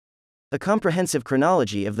A comprehensive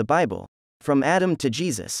chronology of the Bible, from Adam to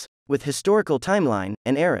Jesus, with historical timeline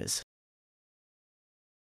and eras.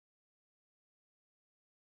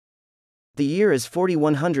 The year is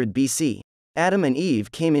 4100 BC. Adam and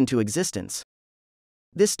Eve came into existence.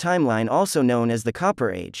 This timeline also known as the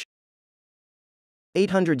Copper Age.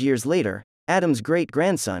 800 years later, Adam's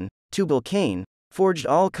great-grandson, Tubal-Cain, forged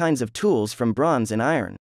all kinds of tools from bronze and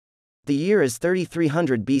iron. The year is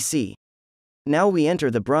 3300 BC. Now we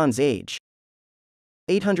enter the Bronze Age.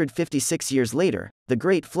 856 years later, the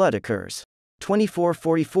Great Flood occurs.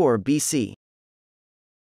 2444 BC.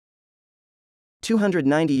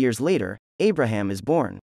 290 years later, Abraham is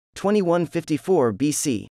born. 2154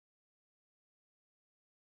 BC.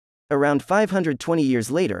 Around 520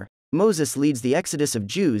 years later, Moses leads the exodus of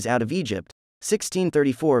Jews out of Egypt.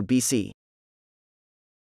 1634 BC.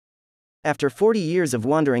 After 40 years of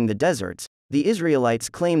wandering the deserts, the Israelites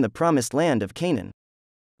claim the promised land of Canaan.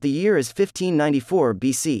 The year is 1594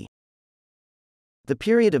 BC. The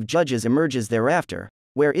period of Judges emerges thereafter,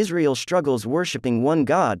 where Israel struggles worshipping one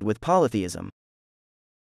God with polytheism.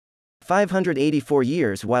 584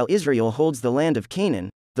 years while Israel holds the land of Canaan,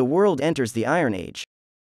 the world enters the Iron Age.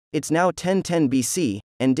 It's now 1010 BC,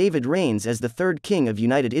 and David reigns as the third king of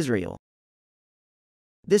United Israel.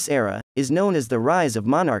 This era is known as the rise of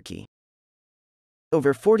monarchy.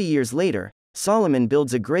 Over 40 years later, Solomon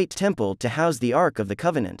builds a great temple to house the Ark of the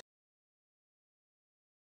Covenant.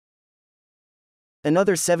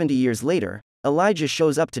 Another 70 years later, Elijah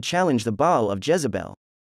shows up to challenge the Baal of Jezebel.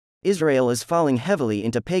 Israel is falling heavily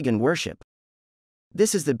into pagan worship.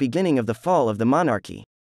 This is the beginning of the fall of the monarchy.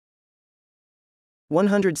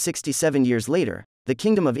 167 years later, the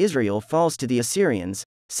kingdom of Israel falls to the Assyrians,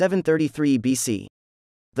 733 BC.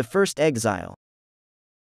 The first exile.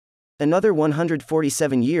 Another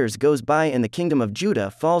 147 years goes by and the kingdom of Judah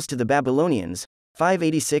falls to the Babylonians,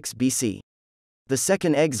 586 BC. The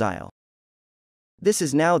second exile. This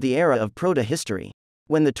is now the era of proto-history,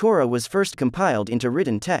 when the Torah was first compiled into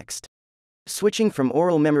written text. Switching from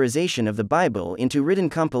oral memorization of the Bible into written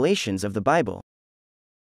compilations of the Bible.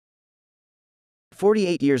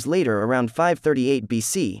 48 years later, around 538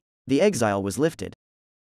 BC, the exile was lifted.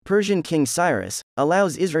 Persian King Cyrus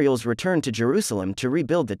allows Israel's return to Jerusalem to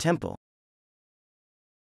rebuild the temple.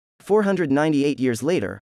 498 years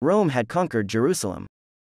later, Rome had conquered Jerusalem.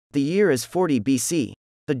 The year is 40 BC.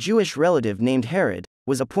 A Jewish relative named Herod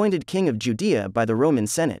was appointed king of Judea by the Roman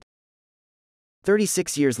Senate.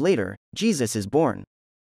 36 years later, Jesus is born.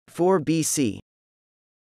 4 BC.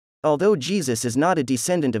 Although Jesus is not a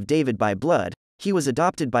descendant of David by blood, he was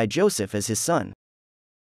adopted by Joseph as his son.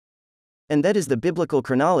 And that is the biblical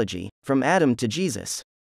chronology, from Adam to Jesus.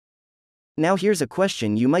 Now here's a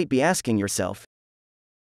question you might be asking yourself.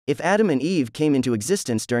 If Adam and Eve came into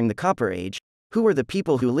existence during the Copper Age, who were the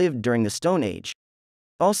people who lived during the Stone Age?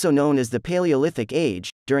 Also known as the Paleolithic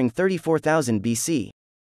Age, during 34,000 BC.